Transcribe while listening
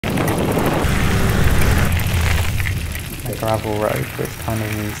gravel road with kind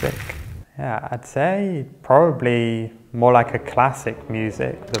of music. Yeah, I'd say probably more like a classic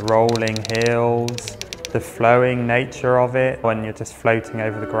music. The rolling hills, the flowing nature of it when you're just floating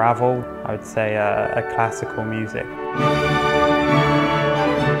over the gravel. I would say a classical music.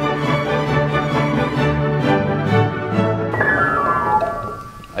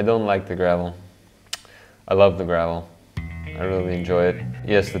 I don't like the gravel. I love the gravel. I really enjoy it.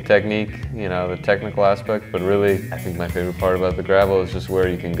 Yes, the technique, you know, the technical aspect, but really, I think my favorite part about the gravel is just where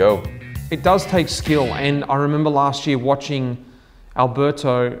you can go. It does take skill, and I remember last year watching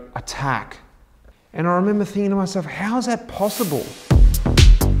Alberto attack, and I remember thinking to myself, how is that possible?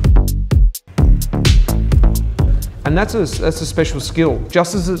 And that's a special skill.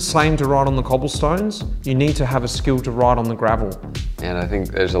 Just as it's same to ride on the cobblestones, you need to have a skill to ride on the gravel. And I think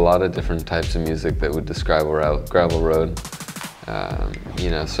there's a lot of different types of music that would describe a gravel road. You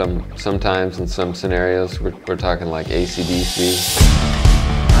know, sometimes in some scenarios, we're talking like AC/DC.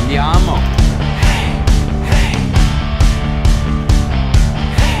 Andiamo!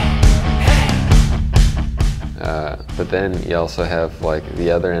 But then you also have like the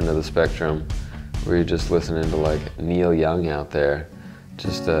other end of the spectrum, where you're just listening to like Neil Young out there,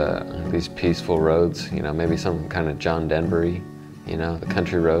 just these peaceful roads, you know, maybe some kind of John Denver-y, you know, the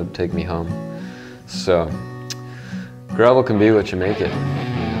country road, take me home. So, gravel can be what you make it.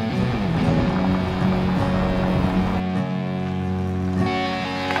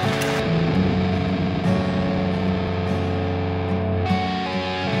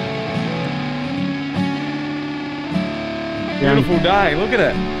 Beautiful day, look at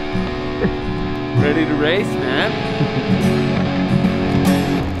it. Ready to race, man.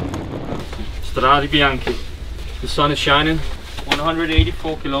 Strade Bianche. The sun is shining.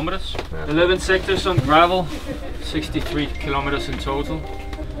 184 kilometers. 11 sectors on gravel. 63 kilometers in total.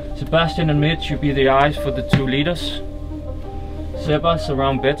 Sebastian and Mitch should be the eyes for the 2 leaders. Sebas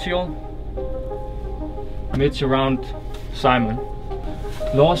around Bettiol. Mitch around Simon.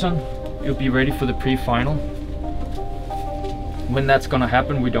 Lawson, you'll be ready for the pre-final. When that's gonna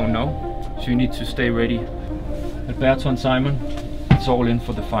happen, we don't know. So you need to stay ready. Alberto and Simon, it's all in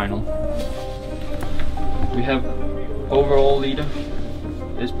for the final. We have overall leader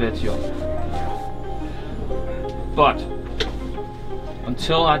is Bettiol. But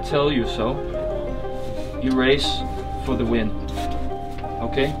until I tell you so, you race for the win.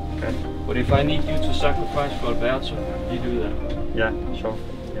 Okay? Okay. But if I need you to sacrifice for Alberto, you do that. Yeah, sure.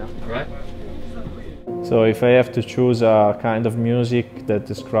 Yeah. Alright? So if I have to choose a kind of music that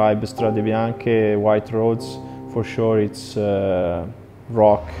describes Strade Bianche, White Roads, for sure it's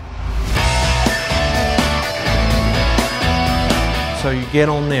rock. So you get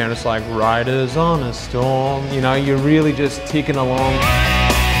on there and it's like riders on a storm, you know, you're really just ticking along.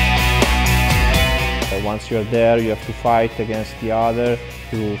 Once you're there, you have to fight against the other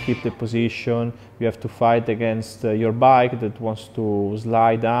to keep the position. You have to fight against your bike that wants to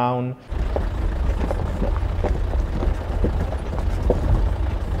slide down.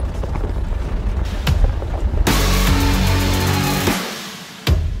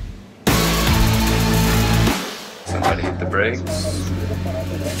 Somebody hit the brakes,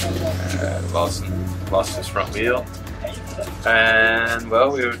 lost his front wheel, and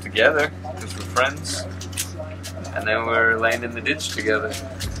well, we were together because we're friends, and then we're laying in the ditch together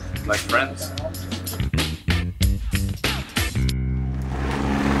like friends.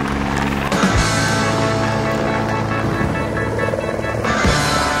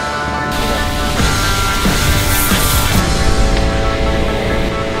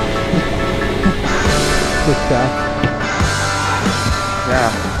 Yeah.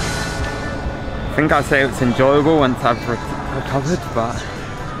 I think I'd say it's enjoyable once I've recovered, but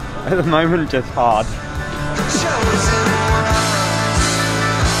at the moment just hard.